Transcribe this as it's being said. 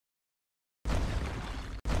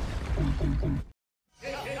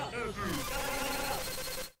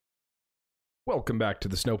Welcome back to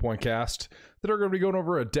the Snowpoint Cast. Today we're going to be going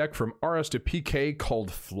over a deck from RS to PK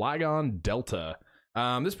called Flygon Delta.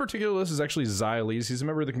 This particular list is actually Xylees. He's a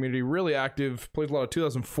member of the community, really active, plays a lot of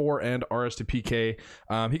 2004 and RS to PK.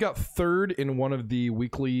 He got third in one of the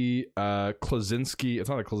weekly Klaczynski, it's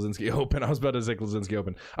not a Klaczynski Open, I was about to say Klaczynski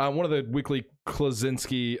Open, one of the weekly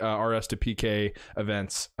Klaczynski RS to PK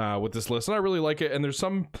events with this list, and I really like it, and there's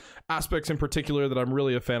some aspects in particular that I'm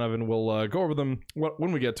really a fan of, and we'll go over them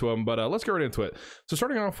when we get to them, but let's get right into it. So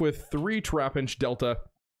starting off with 3 Trapinch Delta.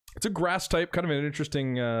 It's a grass type, kind of an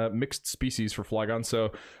interesting mixed species for Flygon.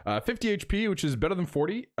 So 50 HP, which is better than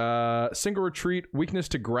 40. Single retreat, weakness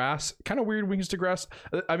to grass. Kind of weird weakness to grass.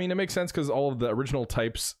 I mean, it makes sense because all of the original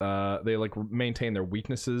types, they like maintain their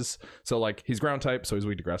weaknesses. So like he's ground type, so he's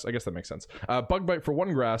weak to grass. I guess that makes sense. Bug bite for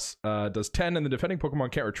 1 grass, does 10, and the defending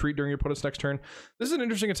Pokemon can't retreat during your opponent's next turn. This is an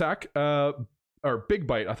interesting attack. Or big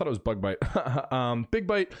bite. I thought it was bug bite. Big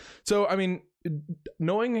bite. So, I mean,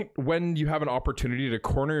 knowing when you have an opportunity to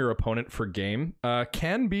corner your opponent for game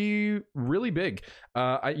can be really big.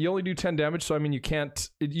 You only do 10 damage, so I mean, you can't,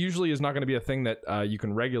 it usually is not going to be a thing that you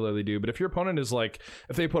can regularly do, but if your opponent is like,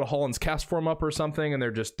 if they put a Holon's Castform up or something and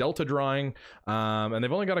they're just Delta drawing, and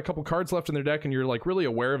they've only got a couple cards left in their deck and you're like really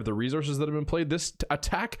aware of the resources that have been played, this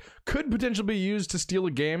attack could potentially be used to steal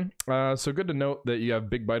a game. So good to note that you have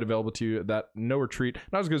Big Bite available to you, that no retreat,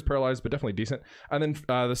 not as good as Paralyzed, but definitely decent. And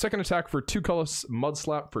then the second attack for 2 colorless Mud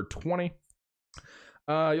Slap for 20.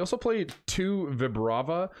 You also play 2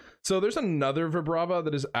 Vibrava. So there's another Vibrava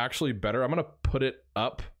that is actually better. I'm gonna put it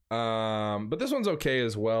up, but this one's okay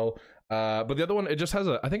as well. But the other one, it just has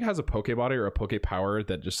I think it has a Poke Body or a Poke Power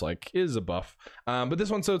that just like is a buff. But this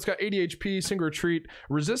one, so it's got 80 HP, single retreat,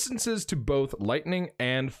 resistances to both lightning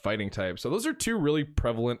and fighting types. So those are 2 really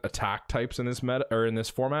prevalent attack types in this meta or in this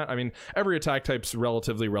format. I mean, every attack type's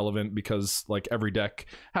relatively relevant because like every deck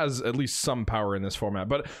has at least some power in this format.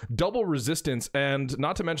 But double resistance, and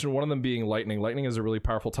not to mention one of them being lightning. Lightning is a really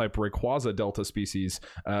powerful type. Rayquaza Delta species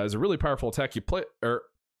is a really powerful attack. You play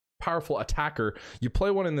powerful attacker. You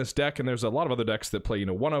play one in this deck, and there's a lot of other decks that play, you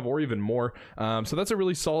know, one of or even more. So that's a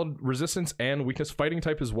really solid resistance and weakness fighting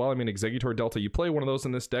type as well. I mean, Exeggcutor Delta, you play one of those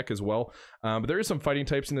in this deck as well. But there is some fighting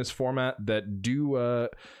types in this format that do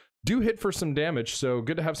hit for some damage, so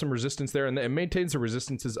good to have some resistance there, and it maintains the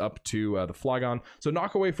resistances up to the Flygon. So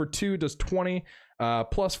knock away for 2 does 20,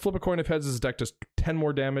 plus flip a coin if heads, this deck does 10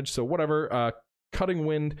 more damage, so whatever. Cutting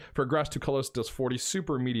Wind for grass 2 colors does 40,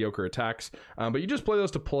 super mediocre attacks, but you just play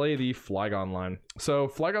those to play the Flygon line. So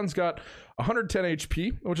Flygon's got 110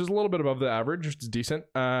 HP, which is a little bit above the average, which is decent.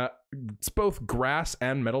 It's both grass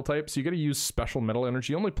and metal type, so you got to use special metal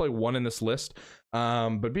energy. You only play 1 in this list,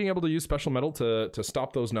 but being able to use special metal to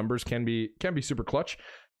stop those numbers can be super clutch.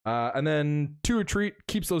 And then 2 retreat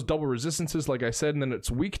keeps those double resistances, like I said, and then it's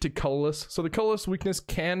weak to colorless. So the colorless weakness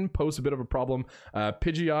can pose a bit of a problem.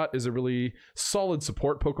 Pidgeot is a really solid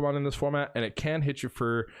support Pokemon in this format, and it can hit you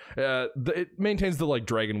for it maintains the like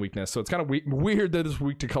dragon weakness. So it's kind of weird that it's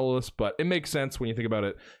weak to colorless, but it makes sense when you think about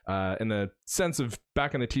it in the sense of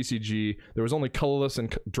back in the TCG, there was only colorless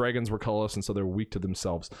and dragons were colorless, and so they're weak to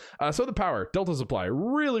themselves. So the power, Delta Supply,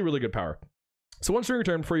 really good power. So once during your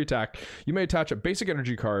turn, before you attack, you may attach a basic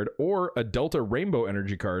energy card or a Delta Rainbow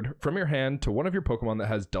energy card from your hand to one of your Pokemon that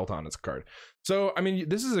has Delta on its card. So, I mean,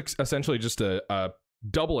 this is essentially just a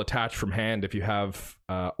double attach from hand if you have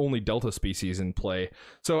only Delta species in play.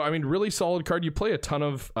 So, I mean, really solid card. You play a ton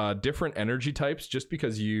of different energy types just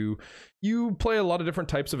because you play a lot of different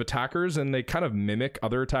types of attackers, and they kind of mimic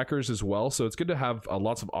other attackers as well. So it's good to have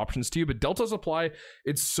lots of options to you. But Delta Supply,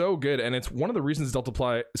 it's so good, and it's one of the reasons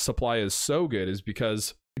Delta Supply is so good is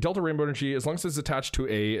because Delta Rainbow Energy, as long as it's attached to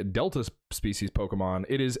a Delta species Pokemon,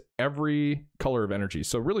 it is every color of energy.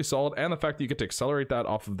 So really solid, and the fact that you get to accelerate that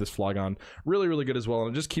off of this Flygon, really good as well.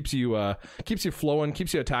 And it just keeps you flowing,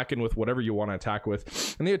 keeps you attacking with whatever you want to attack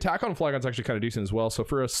with. And the attack on Flygon's actually kind of decent as well. So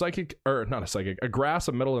for a psychic, or not a psychic, a grass,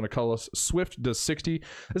 a metal, and a colorless, Swift does 60.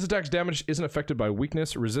 This attack's damage isn't affected by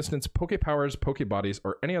weakness, resistance, Poke Powers, Poke Bodies,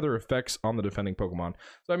 or any other effects on the defending Pokemon.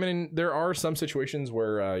 So I mean, there are some situations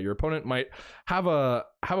where your opponent might have a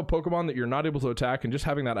Pokemon that you're not able to attack, and just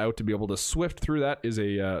having that out to be able to Swift through that is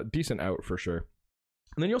a decent out for sure.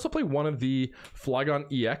 And then you also play one of the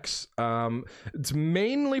Flygon-ex. It's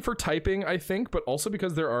mainly for typing, I think, but also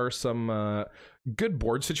because there are some good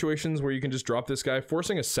board situations where you can just drop this guy.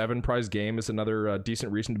 Forcing a 7 prize game is another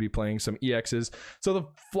decent reason to be playing some EXs. So the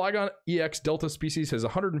Flygon-ex Delta species has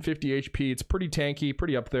 150 HP. It's pretty tanky,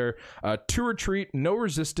 pretty up there. 2 retreat, no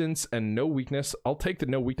resistance, and no weakness. I'll take the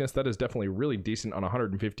no weakness. That is definitely really decent on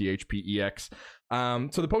 150 HP EX.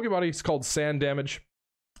 So the Pokebody is called Sand Damage.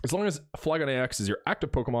 As long as Flygon-ex is your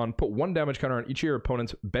active Pokemon, put 1 damage counter on each of your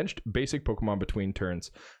opponent's benched basic Pokemon between turns.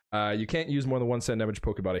 You can't use more than 1 Sand Damage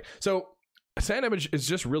Pokebody. So Sand Damage is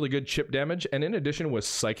just really good chip damage, and in addition with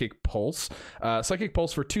Psychic Pulse. Psychic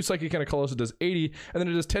Pulse for 2 Psychic and a Colossus does 80, and then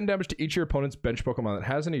it does 10 damage to each of your opponent's bench Pokemon that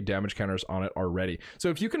has any damage counters on it already. So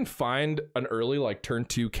if you can find an early like turn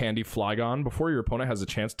 2 Candy Flygon before your opponent has a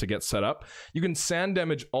chance to get set up, you can Sand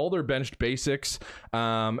Damage all their benched basics,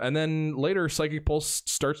 and then later Psychic Pulse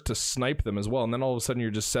starts to snipe them as well, and then all of a sudden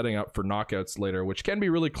you're just setting up for knockouts later, which can be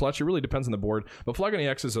really clutch. It really depends on the board, but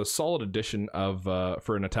Flygon-ex is a solid addition of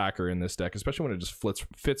for an attacker in this deck, especially when it just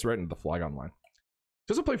fits right into the Flygon line.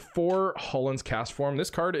 Doesn't play 4 Holon's Castform. This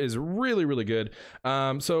card is really, really good.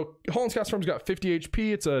 So Holon's Castform's got 50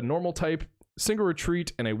 HP. It's a normal type, single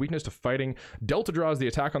retreat, and a weakness to fighting. Delta Draw is the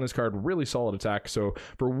attack on this card. Really solid attack. So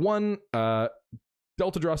for 1,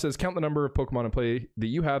 Delta Draw says count the number of Pokemon in play that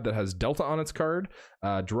you have that has Delta on its card.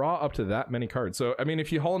 Draw up to that many cards. So, I mean,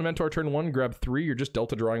 if you Holon Mentor turn 1, grab 3, you're just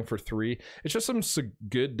Delta drawing for 3. It's just some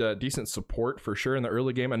good, decent support for sure in the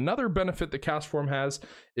early game. Another benefit that Castform has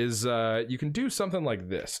is you can do something like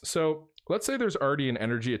this. So, let's say there's already an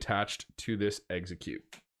energy attached to this Exeggcute.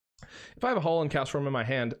 If I have a Holon Castform in my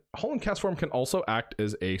hand, Holon Castform can also act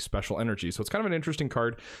as a special energy. So it's kind of an interesting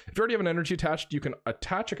card. If you already have an energy attached, you can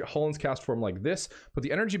attach a Holon's Castform like this, put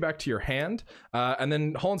the energy back to your hand, and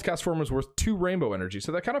then Holon's Castform is worth 2 rainbow energy.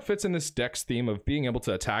 So that kind of fits in this deck's theme of being able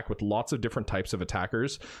to attack with lots of different types of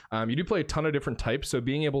attackers. You do play a ton of different types, so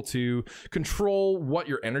being able to control what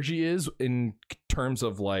your energy is in terms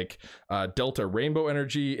of like Delta rainbow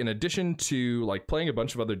energy, in addition to like playing a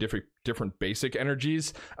bunch of other different basic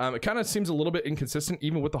energies. It kind of seems a little bit inconsistent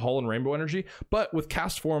even with the Holon rainbow energy, but with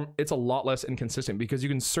Castform it's a lot less inconsistent because you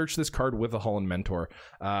can search this card with a Holon Mentor.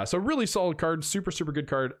 So really solid card, super good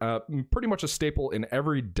card, pretty much a staple in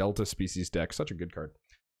every Delta species deck. Such a good card.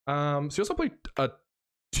 So you also play a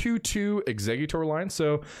 2/2 Exeggcutor line.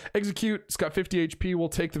 So Exeggcute, it's got 50 HP. We'll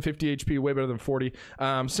take the 50 HP, way better than 40.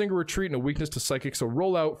 Single retreat and a weakness to Psychic. So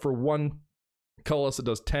roll out for 1 Colossus, it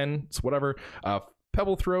does 10. It's whatever.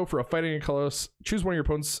 Pebble Throw for a fighting a Colossus. Choose one of your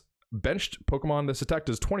opponent's benched Pokemon. This attack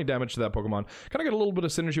does 20 damage to that Pokemon. Kind of get a little bit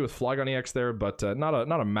of synergy with Flygon-ex there, but not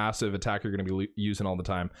a massive attack you're going to be using all the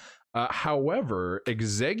time. However,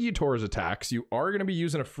 Exeggcutor's attacks you are going to be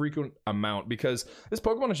using a frequent amount because this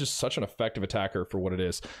Pokemon is just such an effective attacker for what it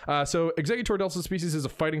is. So Exeggcutor Delta species is a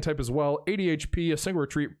fighting type as well. 80 HP, a single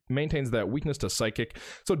retreat, maintains that weakness to Psychic.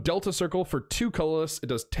 So Delta Circle for 2 colorless, it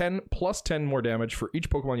does 10 plus 10 more damage for each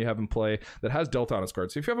Pokemon you have in play that has Delta on its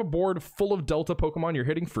card. So if you have a board full of Delta Pokemon, you're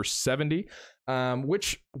hitting for 70,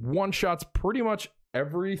 which one-shots pretty much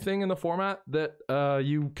everything in the format that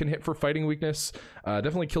you can hit for fighting weakness.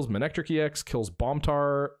 Definitely kills Manectric EX, kills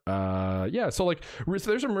Bombtar. Yeah, so like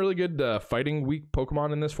there's some really good fighting weak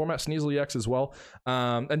Pokemon in this format. Sneasel EX as well.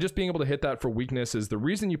 And just being able to hit that for weakness is the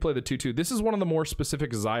reason you play the 2/2. This is one of the more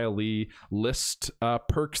specific Xia list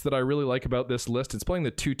perks that I really like about this list. It's playing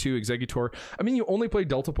the 2/2 Exeggcutor. I mean, you only play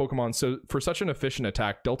Delta Pokemon, so for such an efficient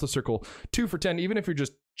attack, Delta Circle 2 for 10, even if you're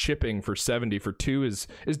just chipping for 70 for 2 is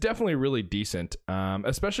definitely really decent,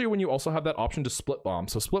 especially when you also have that option to Split Bomb.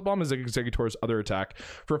 So Split Bomb is Exeggutor's other attack.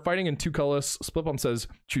 For fighting in 2 colors, Split Bomb says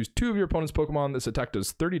choose 2 of your opponent's Pokemon. This attack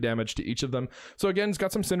does 30 damage to each of them. So again, it's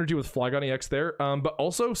got some synergy with Flygon-ex there, but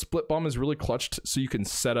also Split Bomb is really clutched so you can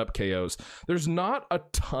set up KOs. There's not a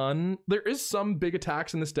ton. There is some big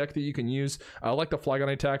attacks in this deck that you can use, like the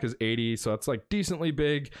Flygon attack is 80, so it's like decently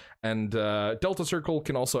big, and Delta Circle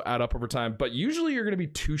can also add up over time, but usually you're going to be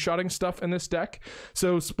two-shotting stuff in this deck.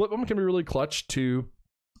 So Split Bomb can be really clutch to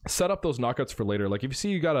set up those knockouts for later. Like if you see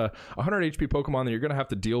you got a 100 HP Pokemon that you're going to have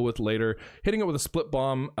to deal with later, hitting it with a Split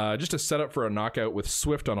Bomb just to set up for a knockout with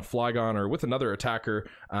Swift on a Flygon or with another attacker,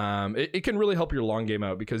 it can really help your long game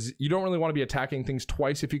out because you don't really want to be attacking things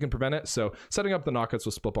twice if you can prevent it. So setting up the knockouts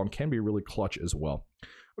with Split Bomb can be really clutch as well.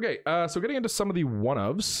 Okay, so getting into some of the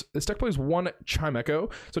one-ofs. This deck plays 1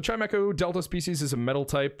 Chimeco. So Chimeco Delta species is a metal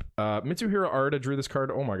type. Mitsuhiro Arata drew this card.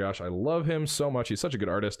 Oh my gosh, I love him so much. He's such a good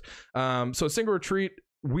artist. So single retreat,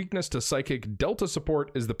 weakness to Psychic, Delta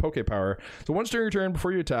support is the Poke Power. So once during your turn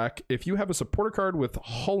before you attack, if you have a supporter card with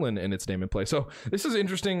Holon in its name in play. So this is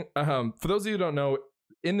interesting. For those of you who don't know,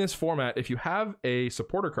 in this format, if you have a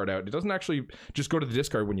supporter card out, it doesn't actually just go to the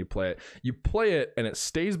discard when you play it. You play it and it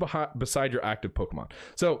stays beside your active Pokemon.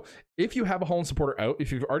 So if you have a Holon supporter out,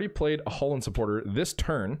 if you've already played a Holon supporter this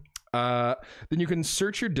turn, then you can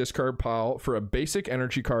search your discard pile for a basic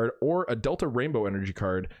energy card or a Delta Rainbow energy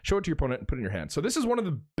card, show it to your opponent, and put it in your hand. So this is one of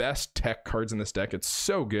the best tech cards in this deck. It's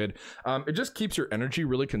so good. It just keeps your energy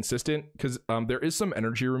really consistent because there is some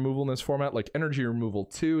energy removal in this format. Like energy removal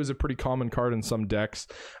 2 is a pretty common card in some decks.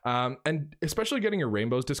 And especially getting your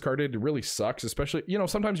rainbows discarded, it really sucks. Especially, you know,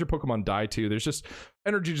 sometimes your Pokemon die too. There's just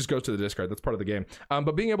energy just goes to the discard. That's part of the game.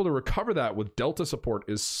 But being able to recover that with Delta support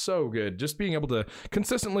is so good. Just being able to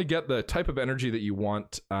consistently get the type of energy that you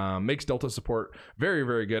want makes Delta support very,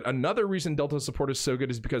 very good. Another reason Delta support is so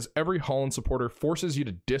good is because every Holon supporter forces you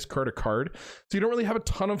to discard a card. So you don't really have a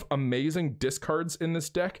ton of amazing discards in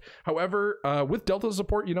this deck. However, with Delta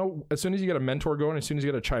support, you know, as soon as you get a Mentor going, as soon as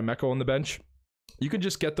you get a Chimeco on the bench, you can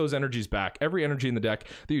just get those energies back, every energy in the deck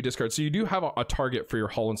that you discard. So you do have a target for your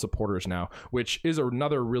Holon supporters now, which is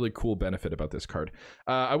another really cool benefit about this card.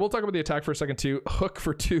 I will talk about the attack for a second too. Hook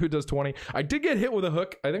for 2 does 20. I did get hit with a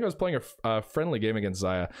hook. I think I was playing a friendly game against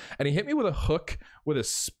Zaya, and he hit me with a hook with a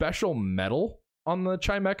special metal on the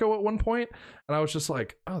Chimeco at one point, and I was just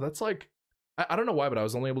like, oh, that's like, I don't know why, but I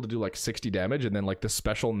was only able to do like 60 damage, and then like the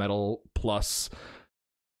special metal plus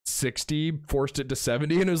 60 forced it to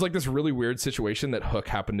 70, and it was like this really weird situation that Hook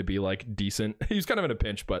happened to be like decent. He was kind of in a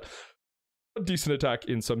pinch, but a decent attack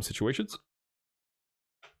in some situations.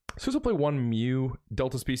 So we'll play one Mew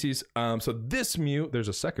Delta species. So this Mew, there's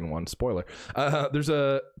a second one, spoiler.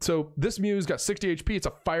 So this Mew's got 60 HP. It's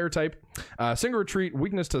a fire type. Single retreat,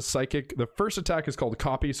 weakness to psychic. The first attack is called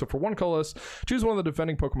Copy. So for one colorless, choose one of the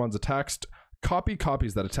defending Pokemon's attacks. Copy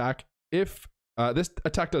copies that attack. If this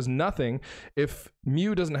attack does nothing if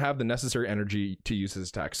Mew doesn't have the necessary energy to use his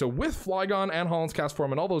attack. So with Flygon and Holon's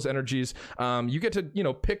Castform and all those energies, you get to, you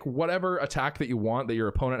know, pick whatever attack that you want that your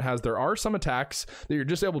opponent has. There are some attacks that you're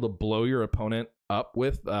just able to blow your opponent up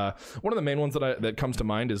with. One of the main ones that comes to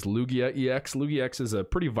mind is Lugia-ex. Lugia-ex is a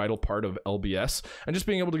pretty vital part of LBS, and just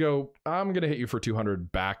being able to go, I'm gonna hit you for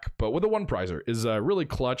 200 back, but with a one prizer is really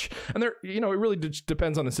clutch. And there, you know, it really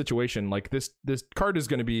depends on the situation. Like this card is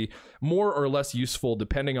going to be more or less useful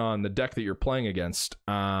depending on the deck that you're playing against.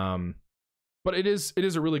 But it is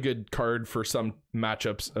a really good card for some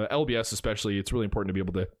matchups, LBS especially. It's really important to be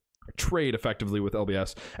able to trade effectively with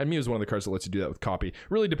LBS, and Mew is one of the cards that lets you do that with Copy.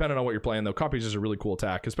 Really dependent on what you're playing though. Copy is just a really cool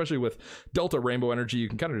attack, especially with Delta Rainbow energy. You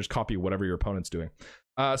can kind of just copy whatever your opponent's doing.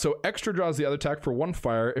 So extra draw is the other attack for one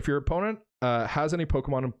fire. If your opponent has any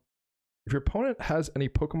Pokemon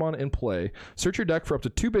in play, search your deck for up to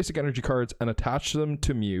 2 basic energy cards and attach them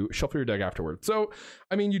to Mew. Shuffle your deck afterwards. So,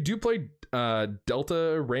 I mean, you do play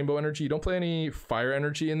Delta Rainbow energy. You don't play any fire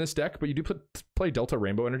energy in this deck, but you do play Delta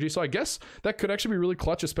Rainbow energy. So I guess that could actually be really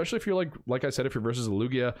clutch, especially if you're like I said, if you're versus a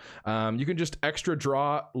Lugia. You can just extra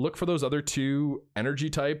draw, look for those other 2 energy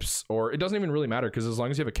types, or it doesn't even really matter because as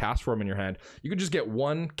long as you have a Castform in your hand, you can just get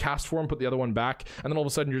one Castform, put the other one back, and then all of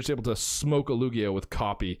a sudden you're just able to smoke a Lugia with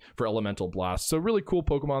Copy for Elemental Blast. So really cool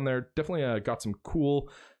Pokemon there. Definitely got some cool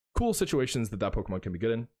situations that Pokemon can be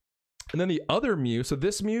good in. And then the other Mew, so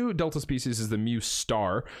this Mew Delta species is the Mew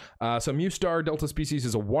Star. So Mew Star Delta species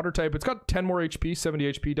is a water type. It's got 10 more HP,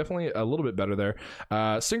 70 HP, definitely a little bit better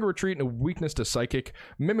there. Single retreat and a weakness to psychic.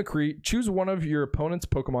 Mimicry, choose one of your opponent's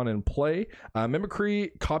Pokemon in play.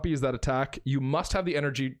 Mimicry copies that attack. You must have the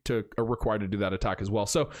energy to required to do that attack as well.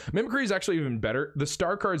 So Mimicry is actually even better. The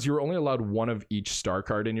star cards, you're only allowed one of each star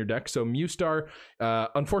card in your deck. So Mew Star,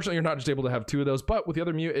 unfortunately, you're not just able to have 2 of those, but with the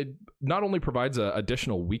other Mew, it not only provides an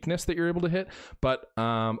additional weakness that you're able to hit, but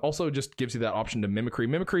also just gives you that option to Mimicry.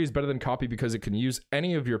 Mimicry is better than Copy because it can use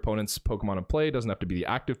any of your opponent's Pokemon in play. It doesn't have to be the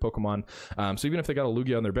active Pokemon. So even if they got a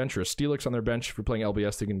Lugia on their bench or a Steelix on their bench, if you're playing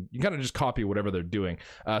LBS, you kind of just copy whatever they're doing.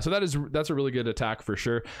 So that's a really good attack for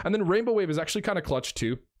sure. And then Rainbow Wave is actually kind of clutch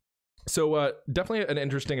too. So definitely an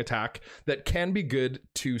interesting attack that can be good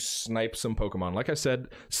to snipe some Pokemon. Like I said,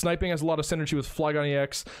 sniping has a lot of synergy with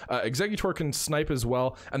Flygon-ex. Exeggcute can snipe as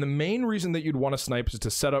well. And the main reason that you'd want to snipe is to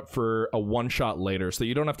set up for a one-shot later so that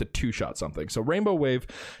you don't have to two-shot something. So Rainbow Wave,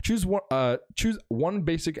 choose one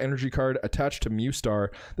basic energy card attached to Mew Star.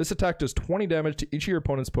 This attack does 20 damage to each of your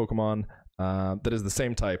opponent's Pokemon that is the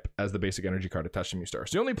same type as the basic energy card attached to Mew Star.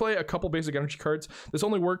 So you only play a couple basic energy cards. This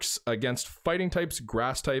only works against fighting types,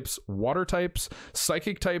 grass types, water types,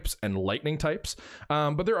 psychic types, and lightning types.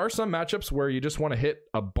 But there are some matchups where you just want to hit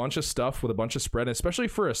a bunch of stuff with a bunch of spread, especially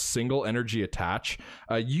for a single energy attach.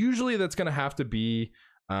 Usually that's going to have to be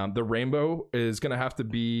the Rainbow is going to have to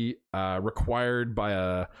be required by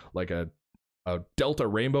a Delta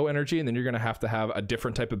Rainbow energy, and then you're going to have a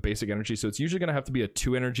different type of basic energy. So it's usually going to have to be a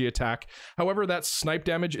 2 energy attack. However, that snipe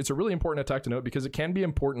damage, it's a really important attack to note because it can be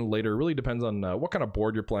important later. It really depends on what kind of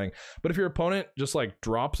board you're playing. But if your opponent just like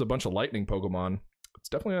drops a bunch of lightning Pokemon, it's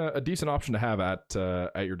definitely a decent option to have at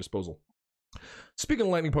your disposal. Speaking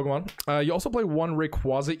of lightning Pokemon, you also play one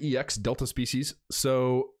Rayquaza EX Delta species.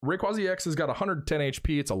 So Rayquaza EX has got 110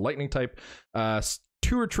 HP. It's a lightning type.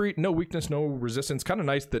 2 retreat, no weakness, no resistance. Kind of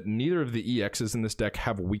nice that neither of the EXs in this deck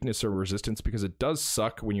have weakness or resistance, because it does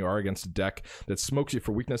suck when you are against a deck that smokes you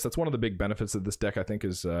for weakness. That's one of the big benefits of this deck, I think,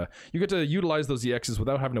 is you get to utilize those EXs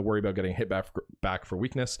without having to worry about getting hit back for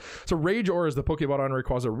weakness. So Rage Aura is the Pokebot on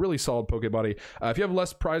Rayquaza, really solid Pokebody. If you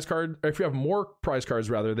have more prize cards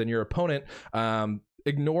rather than your opponent,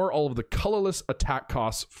 ignore all of the colorless attack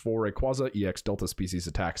costs for Rayquaza EX Delta species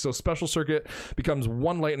attack. So Special Circuit becomes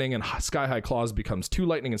 1 lightning and Sky High Claws becomes 2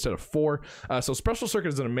 lightning instead of 4. So Special Circuit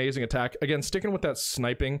is an amazing attack. Again, sticking with that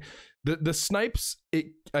sniping. The snipes,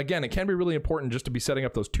 it can be really important just to be setting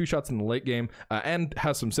up those 2 shots in the late game, and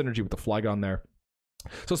has some synergy with the Flygon there.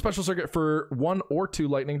 So Special Circuit for 1 or 2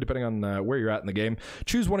 lightning, depending on where you're at in the game.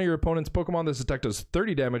 Choose one of your opponent's Pokemon. This attack does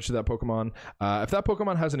 30 damage to that Pokemon. If that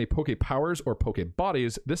Pokemon has any Poke Powers or Poke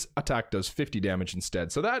Bodies, this attack does 50 damage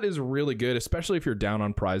instead. So that is really good, especially if you're down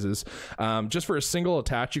on prizes. Just for a single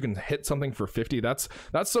attack, you can hit something for 50. That's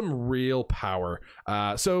some real power.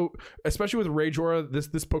 So especially with Rage Aura, this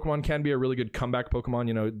Pokemon can be a really good comeback Pokemon.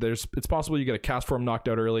 You know, it's possible you get a Castform knocked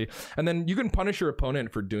out early, and then you can punish your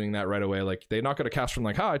opponent for doing that right away. Like, they knock out a Castform from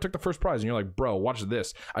like, I took the first prize, and you're like, bro, watch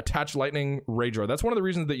this. Attach lightning Rage Aura. That's one of the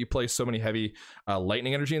reasons that you play so many heavy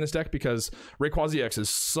lightning energy in this deck, because Rayquaza EX is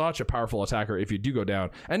such a powerful attacker if you do go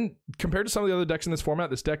down. And compared to some of the other decks in this format,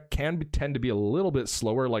 this deck tend to be a little bit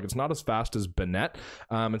slower. Like, it's not as fast as Banette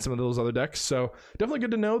and some of those other decks. So definitely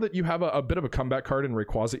good to know that you have a bit of a comeback card in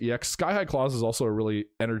Rayquaza EX. Sky High Claws is also a really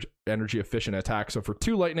energy efficient attack. So for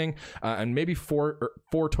 2 lightning and maybe 4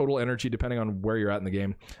 total energy, depending on where you're at in the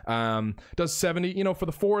game, does 70. You know, for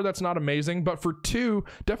the 4, that's not amazing, but for 2,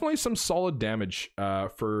 definitely some solid damage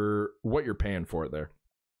for what you're paying for it there.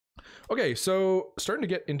 Okay, so starting to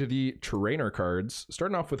get into the trainer cards,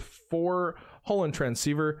 starting off with 4 Holon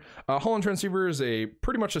Transceiver. Holon Transceiver is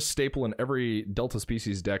pretty much a staple in every Delta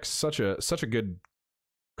species deck. Such a good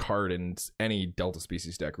card in any Delta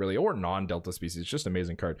species deck, really, or non-Delta species. Just an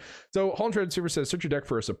amazing card. So Holon Transceiver says, search your deck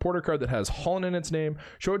for a supporter card that has Holon in its name,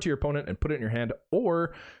 show it to your opponent and put it in your hand,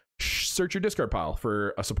 or search your discard pile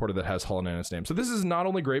for a supporter that has Holon in its name. So this is not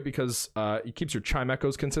only great because it keeps your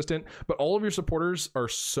Chimecos consistent, but all of your supporters are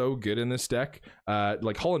so good in this deck.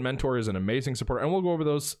 Like Holon Mentor is an amazing supporter, and we'll go over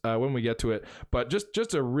those when we get to it. But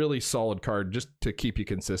just a really solid card just to keep you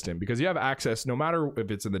consistent, because you have access, no matter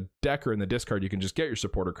if it's in the deck or in the discard, you can just get your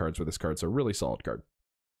supporter cards with this card. So really solid card.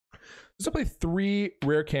 So I play 3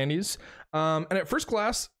 rare candies, and at first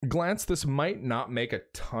glance, this might not make a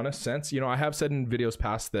ton of sense. You know, I have said in videos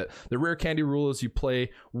past that the rare candy rule is you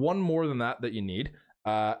play 1 more than that you need,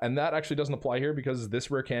 and that actually doesn't apply here because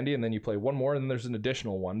this rare candy, and then you play 1 more, and then there's an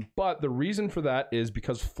additional one. But the reason for that is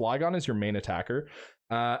because Flygon is your main attacker,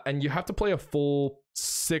 and you have to play a full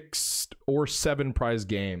 6 or 7 prize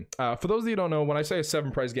game. For those of you who don't know, when I say a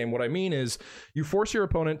 7 prize game, what I mean is you force your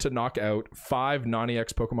opponent to knock out 5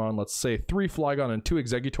 non-EX Pokemon, let's say 3 Flygon and 2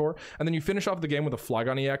 Exeggcutor, and then you finish off the game with a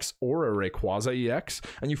Flygon EX or a Rayquaza EX,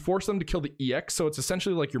 and you force them to kill the EX, so it's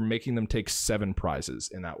essentially like you're making them take 7 prizes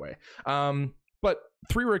in that way. But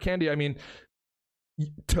 3 rare candy, I mean,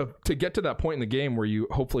 to get to that point in the game where you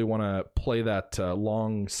hopefully want to play that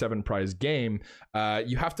long 7 prize game,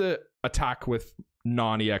 you have to attack with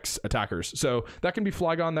non-EX attackers. So that can be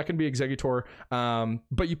Flygon, that can be Exeggcutor,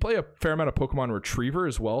 but you play a fair amount of Pokemon Retriever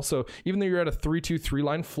as well. So even though you're at a 3-2-3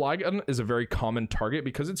 line, Flygon is a very common target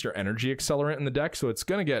because it's your energy accelerant in the deck, so it's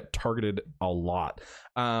going to get targeted a lot.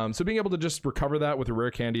 So being able to just recover that with a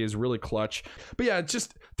rare candy is really clutch. But yeah, it's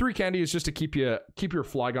just 3 candy is just to keep your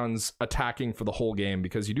Flygons attacking for the whole game,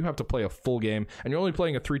 because you do have to play a full game, and you're only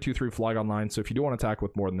playing a 3-2-3 Flygon line. So if you do want to attack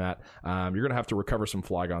with more than that, you're going to have to recover some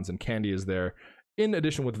Flygons, and candy is there in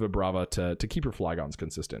addition with Vibrava to keep your Flygons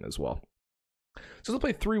consistent as well. So let's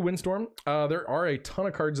play 3 Windstorm. There are a ton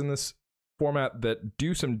of cards in this format that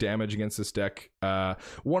do some damage against this deck.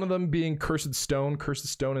 One of them being Cursed Stone. Cursed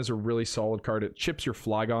Stone is a really solid card. It chips your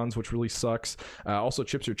Flygons, which really sucks. Also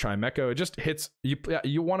chips your Chimeco. It just hits you.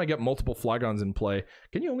 You want to get multiple Flygons in play.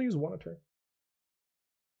 Can you only use 1 a turn?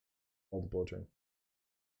 Multiple a turn.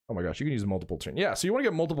 Oh my gosh, you can use multiple turn. Yeah, so you want to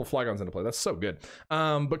get multiple Flygons into play. That's so good.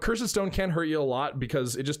 But Cursed Stone can hurt you a lot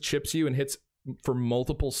because it just chips you and hits for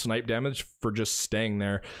multiple snipe damage for just staying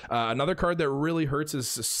there. Another card that really hurts is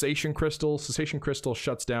Cessation Crystal. Cessation Crystal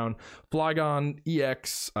shuts down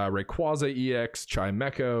Flygon-ex, Rayquaza-ex,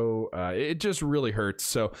 Chimeco. It just really hurts.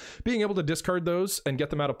 So being able to discard those and get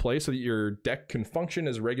them out of play so that your deck can function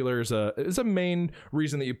as regular is a main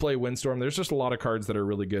reason that you play Windstorm. There's just a lot of cards that are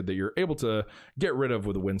really good that you're able to get rid of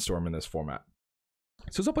with Windstorm in this format.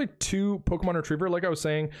 So I'll play 2 Pokemon Retriever. Like I was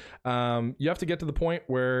saying, you have to get to the point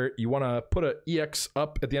where you want to put an EX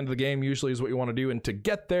up at the end of the game, usually is what you want to do. And to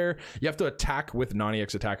get there, you have to attack with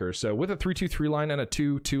non-EX attackers. So with a 3-2-3 line and a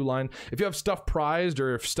 2-2 line, if you have stuff prized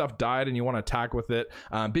or if stuff died and you want to attack with it,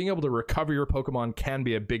 being able to recover your Pokemon can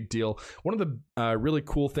be a big deal. One of the really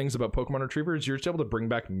cool things about Pokemon Retriever is you're just able to bring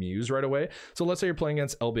back Mews right away. So let's say you're playing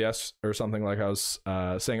against LBS or something like I was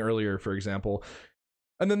saying earlier, for example.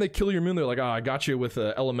 And then they kill your Mew, they're like, oh, I got you with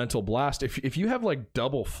an Elemental Blast. If you have like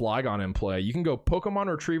double Flygon in play, you can go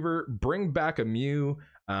Pokemon Retriever, bring back a Mew,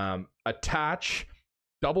 attach,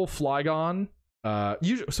 double Flygon.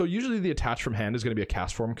 So usually the attach from hand is going to be a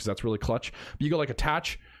Castform because that's really clutch. But you go like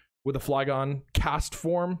attach with a Flygon,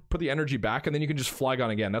 Castform, put the energy back, and then you can just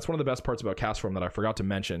Flygon again. That's one of the best parts about Castform that I forgot to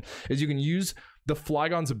mention, is you can use the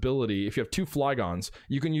Flygon's ability. If you have 2 Flygons,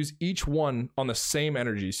 you can use each one on the same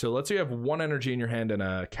energy. So let's say you have 1 energy in your hand and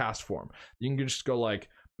a Castform. You can just go like,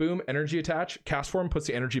 boom, energy attach, Castform puts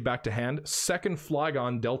the energy back to hand, second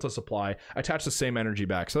Flygon Delta Supply, attach the same energy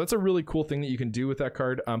back. So that's a really cool thing that you can do with that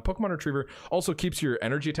card. Pokemon Retriever also keeps your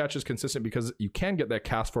energy attaches consistent because you can get that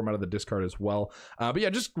Castform out of the discard as well. But yeah,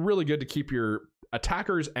 just really good to keep your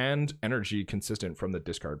attackers and energy consistent from the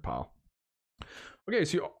discard pile. Okay,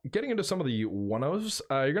 so getting into some of the 1-ofs,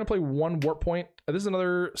 you're going to play 1 Warp Point. This is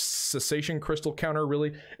another Cessation Crystal counter,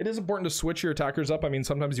 really. It is important to switch your attackers up. I mean,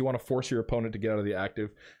 sometimes you want to force your opponent to get out of the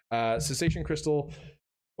active. Cessation Crystal,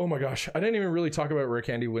 oh my gosh, I didn't even really talk about Rare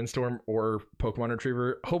Candy, Windstorm, or Pokemon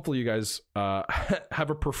Retriever. Hopefully you guys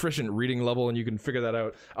have a proficient reading level and you can figure that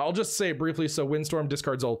out. I'll just say it briefly. So Windstorm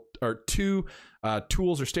discards all, or 2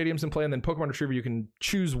 tools or stadiums in play, and then Pokemon Retriever, you can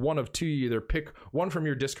choose one of 2. You either pick 1 from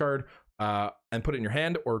your discard and put it in your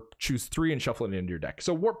hand, or choose 3 and shuffle it into your deck.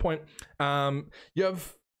 So Warp Point,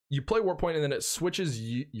 you play Warp Point and then it switches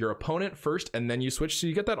your opponent first and then you switch. So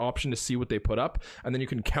you get that option to see what they put up and then you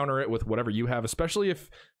can counter it with whatever you have, especially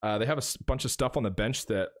if they have a bunch of stuff on the bench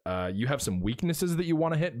that you have some weaknesses that you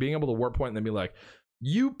want to hit. Being able to Warp Point and then be like,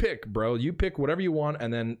 you pick, bro, you pick whatever you want.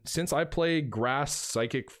 And then since I play grass,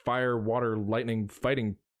 psychic, fire, water, lightning,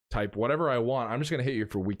 fighting type, whatever I want, I'm just going to hit you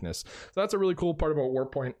for weakness. So that's a really cool part about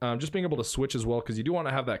Warp Point, just being able to switch as well, because you do want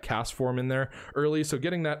to have that Castform in there early. So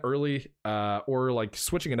getting that early or like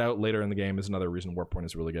switching it out later in the game is another reason Warp Point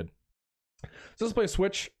is really good. So let's play a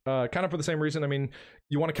switch, kind of for the same reason. I mean,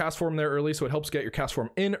 you want to Castform there early, so it helps get your Castform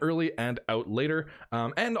in early and out later.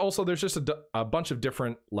 And also there's just a bunch of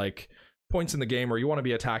different like points in the game where you want to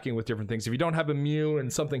be attacking with different things. If you don't have a Mew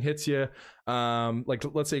and something hits you, like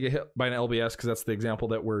let's say you get hit by an LBS, because that's the example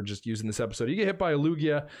that we're just using this episode. You get hit by a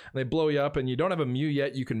Lugia and they blow you up and you don't have a Mew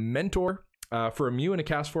yet, you can Mentor for a Mew and a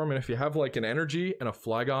Castform, and if you have like an energy and a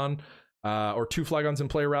Flygon, or 2 Flygons in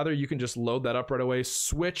play rather, you can just load that up right away,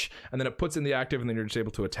 switch, and then it puts in the active and then you're just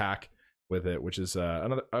able to attack with it, which is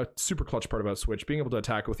another super clutch part about Switch. Being able to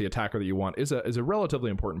attack with the attacker that you want is a relatively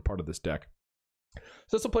important part of this deck.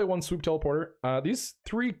 So let's play 1 Swoop Teleporter. These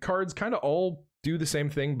 3 cards kind of all do the same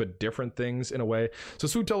thing, but different things in a way. So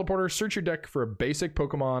Swoop Teleporter, search your deck for a basic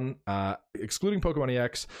Pokemon, excluding Pokemon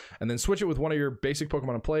EX, and then switch it with one of your basic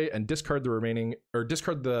Pokemon in play and discard the remaining, or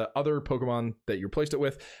discard the other Pokemon that you replaced it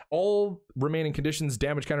with. All remaining conditions,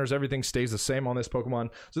 damage counters, everything stays the same on this Pokemon.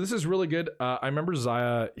 So this is really good. I remember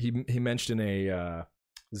Zaya, he mentioned a,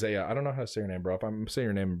 Zaya, I don't know how to say your name, bro. If I'm saying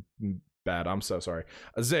your name bad, I'm so sorry.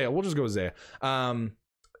 Zaya, we'll just go with Zaya.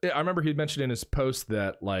 I remember he mentioned in his post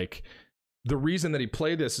that like the reason that he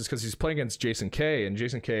played this is because he's playing against Jason K, and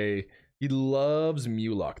Jason K, he loves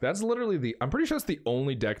Mewluck. That's literally I'm pretty sure that's the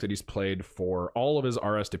only deck that he's played for all of his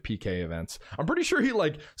RS to PK events. I'm pretty sure he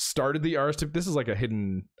like started the RS to, this is like a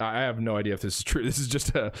hidden, I have no idea if this is true. This is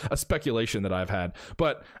just a speculation that I've had,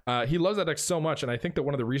 but he loves that deck so much. And I think that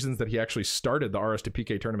one of the reasons that he actually started the RS to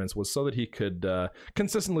PK tournaments was so that he could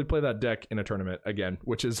consistently play that deck in a tournament again,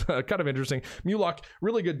 which is kind of interesting. Mewluck,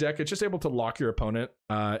 really good deck. It's just able to lock your opponent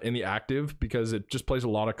in the active because it just plays a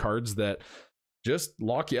lot of cards that just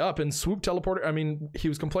lock you up. And Swoop Teleporter, I mean, he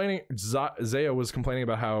was complaining, Zaya was complaining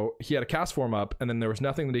about how he had a Castform up and then there was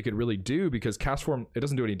nothing that he could really do because Castform, it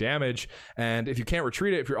doesn't do any damage, and if you can't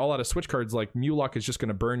retreat it, if you're all out of switch cards, like Mewluck is just going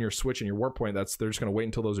to burn your switch and your Warp Point. They're just going to wait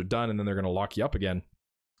until those are done and then they're going to lock you up again.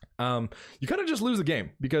 You kind of just lose the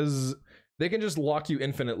game because they can just lock you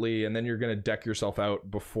infinitely, and then you're going to deck yourself out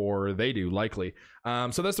before they do, likely.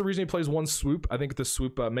 So that's the reason he plays one Swoop. I think the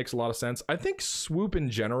Swoop makes a lot of sense. I think Swoop in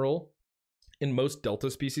general, in most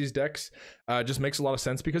Delta species decks, just makes a lot of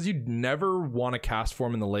sense because you'd never want to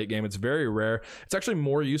Castform in the late game. It's very rare. It's actually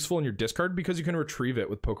more useful in your discard because you can retrieve it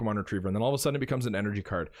with Pokemon Retriever, and then all of a sudden it becomes an energy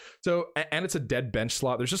card. So, and it's a dead bench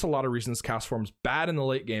slot. There's just a lot of reasons Castform's bad in the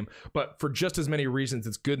late game, but for just as many reasons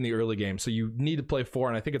it's good in the early game. So you need to play 4,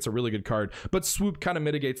 and I think it's a really good card. But Swoop kind of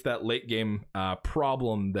mitigates that late game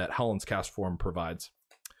problem that Holon's Castform provides.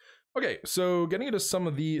 Okay, so getting into some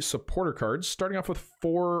of the supporter cards, starting off with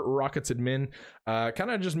 4 Rockets Admin, kind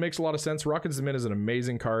of just makes a lot of sense. Rockets Admin is an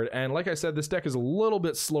amazing card, and like I said, this deck is a little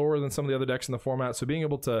bit slower than some of the other decks in the format, so being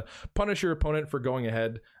able to punish your opponent for going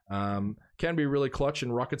ahead can be really clutch,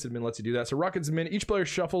 and Rockets Admin lets you do that. So Rockets Admin, each player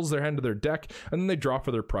shuffles their hand to their deck, and then they draw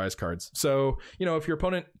for their prize cards. So, you know, if your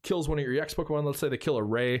opponent kills one of your EX Pokemon, let's say they kill a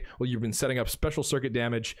Ray, well, you've been setting up special circuit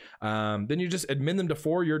damage, then you just admin them to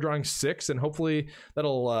 4, you're drawing 6, and hopefully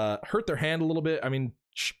that'll hurt their hand a little bit. I mean,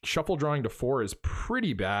 shuffle drawing to 4 is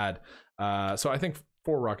pretty bad. So I think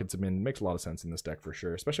 4 Rockets Admin makes a lot of sense in this deck for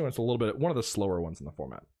sure, especially when it's a little bit one of the slower ones in the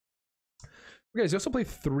format. Okay, so you also play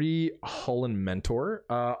 3 Holon Mentor.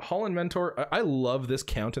 Holon Mentor, I love this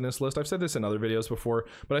count in this list. I've said this in other videos before,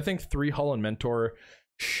 but I think 3 Holon Mentor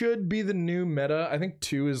should be the new meta. I think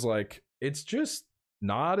 2 is like, it's just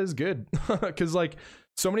not as good. Because like,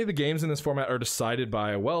 so many of the games in this format are decided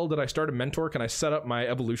by, well, did I start a mentor? Can I set up my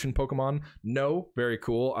evolution Pokemon? No. Very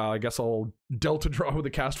cool. I guess I'll Delta draw with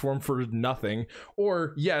a Castform for nothing.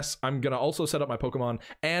 Or yes, I'm going to also set up my Pokemon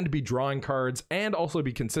and be drawing cards and also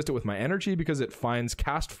be consistent with my energy because it finds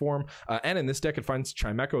Castform. And in this deck, it finds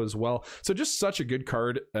Chimeco as well. So just such a good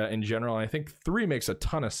card in general. And I think 3 makes a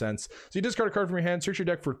ton of sense. So you discard a card from your hand, search your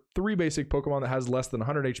deck for 3 basic Pokemon that has less than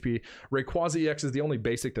 100 HP. Rayquaza EX is the only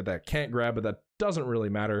basic that can't grab, but that doesn't really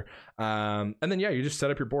matter. And then, yeah, you just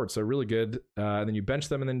set up your board. So really good. And then you bench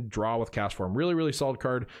them and then draw with Castform. Really, really solid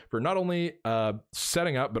card for not only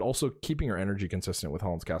setting up, but also keeping your energy consistent with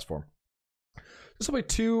Holon's Castform. This will play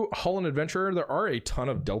 2 Holon Adventurer. There are a ton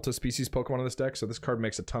of Delta species Pokemon in this deck, so this card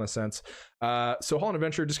makes a ton of sense. So Holon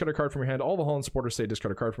Adventurer, discard a card from your hand. All the Holon supporters say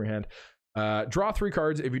discard a card from your hand. Draw 3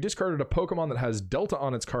 cards. If you discarded a Pokemon that has Delta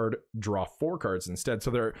on its card, draw 4 cards instead. So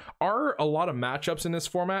there are a lot of matchups in this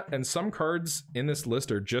format, and some cards in this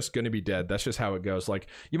list are just going to be dead. That's just how it goes. Like,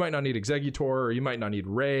 you might not need Exeggcutor, or you might not need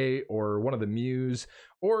Ray, or one of the Mews,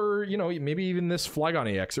 or, you know, maybe even this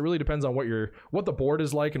Flygon-ex. It really depends on what the board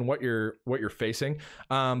is like and what you're facing.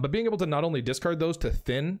 But being able to not only discard those to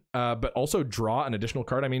thin, but also draw an additional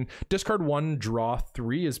card. I mean, discard 1, draw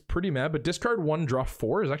 3 is pretty mad, but discard 1, draw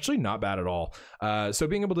 4 is actually not bad at all. So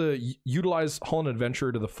being able to utilize Holon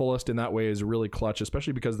Adventurer to the fullest in that way is really clutch,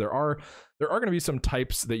 especially because there are going to be some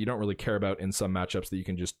types that you don't really care about in some matchups that you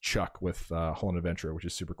can just chuck with Holon Adventurer, which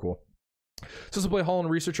is super cool. So let's play Holon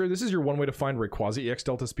Researcher. This is your one way to find Rayquaza EX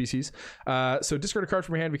Delta species. So discard a card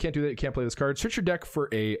from your hand. We can't do that. You can't play this card. Search your deck for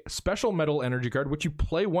a special metal energy card, which you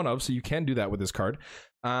play one of, so you can do that with this card.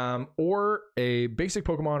 Or a basic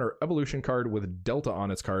Pokemon or evolution card with Delta on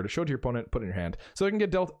its card. Show it to your opponent, put it in your hand. So they can get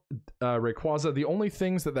Delta Rayquaza. The only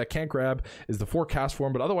things that can't grab is the 4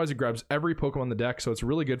 Castform, but otherwise it grabs every Pokemon in the deck, so it's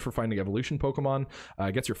really good for finding evolution Pokemon.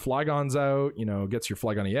 Gets your Flygons out, you know, gets your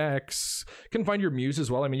Flygon-ex. Can find your Mews as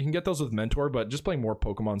well. I mean, you can get those with Mentor, but just playing more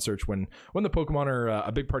Pokemon search when the Pokemon are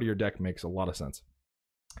a big part of your deck makes a lot of sense.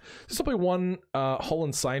 This will play 1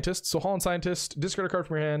 Holon Scientist. So Holon Scientist, discard a card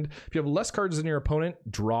from your hand. If you have less cards than your opponent,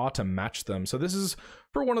 draw to match them. So this is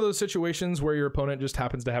for one of those situations where your opponent just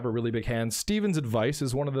happens to have a really big hand. Steven's Advice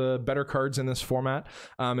is one of the better cards in this format.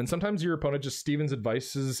 And sometimes your opponent just Steven's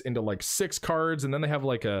Advices into like 6 cards, and then they have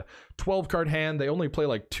like a 12 card hand. They only play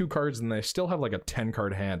like 2 cards, and they still have like a 10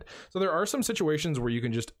 card hand. So there are some situations where you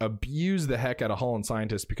can just abuse the heck out of Holon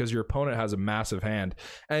Scientist because your opponent has a massive hand.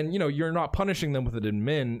 And, you know, you're not punishing them with an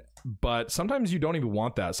admin, but sometimes you don't even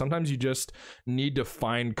want that. Sometimes you just need to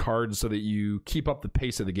find cards so that you keep up the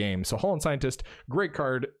pace of the game. So Holon Scientist, great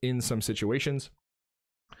card in some situations.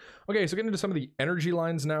 Okay, so getting into some of the energy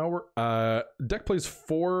lines now. Deck plays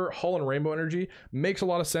 4 Holon Rainbow Energy. Makes a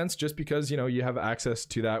lot of sense just because, you know, you have access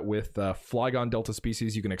to that with Flygon Delta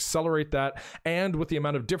species. You can accelerate that, and with the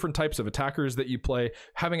amount of different types of attackers that you play,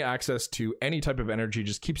 having access to any type of energy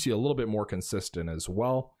just keeps you a little bit more consistent as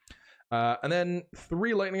well. And then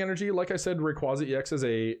 3 Lightning Energy. Like I said, Rayquaza EX is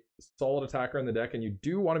a solid attacker in the deck, and you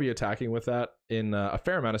do want to be attacking with that in a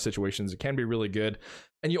fair amount of situations. It can be really good,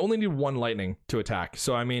 and you only need 1 Lightning to attack.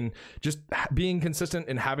 So, I mean, just being consistent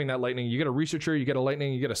and having that Lightning. You get a Researcher, you get a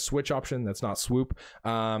Lightning, you get a Switch option. That's not Swoop.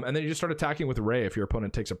 And then you just start attacking with Ray if your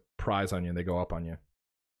opponent takes a prize on you and they go up on you.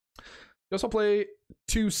 You also play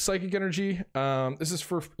 2 Psychic Energy. This is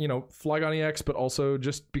for, you know, Flygon-ex, but also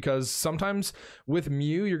just because sometimes with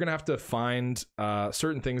Mew, you're going to have to find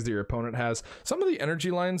certain things that your opponent has. Some of the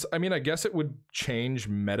energy lines, I mean, I guess it would change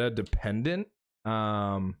meta dependent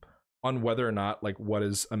on whether or not, like, what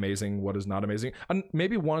is amazing, what is not amazing. And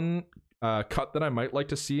maybe one cut that I might like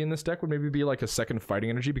to see in this deck would maybe be like a second Fighting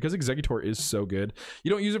Energy, because Exeggcutor is so good.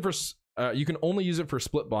 You don't use it for... you can only use it for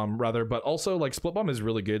Split Bomb, rather, but also, like, Split Bomb is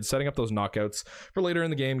really good. Setting up those knockouts for later in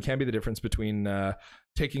the game can be the difference between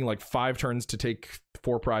taking, like, 5 turns to take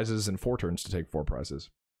 4 prizes and 4 turns to take 4 prizes.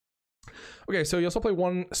 Okay, so you also play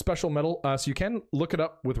 1 special medal, so you can look it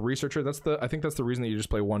up with Researcher. I think that's the reason that you just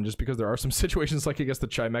play 1, just because there are some situations, like I guess the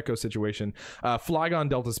Chimeco situation. Flygon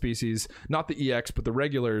Delta species, not the EX, but the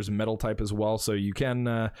regular is metal type as well, so you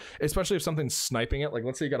can, especially if something's sniping it, like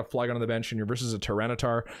let's say you got a Flygon on the bench and you're versus a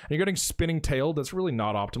Tyranitar, and you're getting spinning tailed, that's really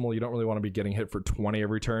not optimal. You don't really want to be getting hit for 20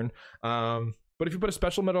 every turn. But if you put a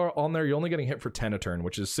special medal on there, you're only getting hit for 10 a turn,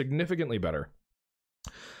 which is significantly better.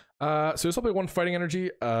 So this will play 1 Fighting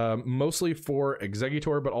Energy, mostly for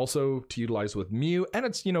Exeggcutor, but also to utilize with Mew, and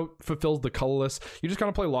it's, you know, fulfills the colorless. You just kind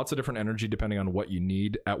of play lots of different energy depending on what you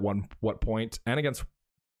need at what point and against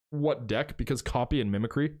what deck, because copy and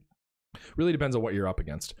mimicry really depends on what you're up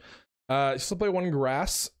against. You still play 1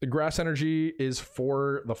 Grass. The Grass Energy is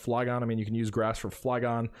for the Flygon. I mean, you can use Grass for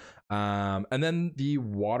Flygon. And then the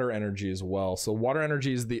Water Energy as well. So Water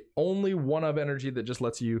Energy is the only one of energy that just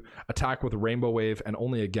lets you attack with Rainbow Wave and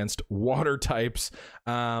only against water types.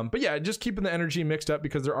 But yeah, just keeping the energy mixed up,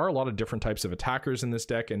 because there are a lot of different types of attackers in this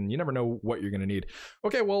deck, and you never know what you're going to need.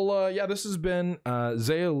 Okay, well, yeah, this has been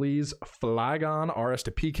Zaya Lee's Flygon RS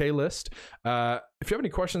to PK list. If you have any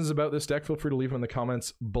questions about this deck, feel free to leave them in the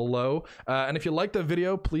comments below. And if you liked the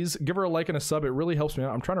video, please give her a like and a sub. It really helps me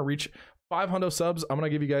out. I'm trying to reach 500 subs. I'm going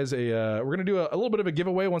to give you guys we're going to do a little bit of a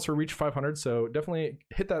giveaway once we reach 500. So definitely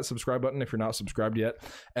hit that subscribe button if you're not subscribed yet.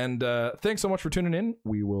 And thanks so much for tuning in.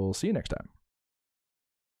 We will see you next time.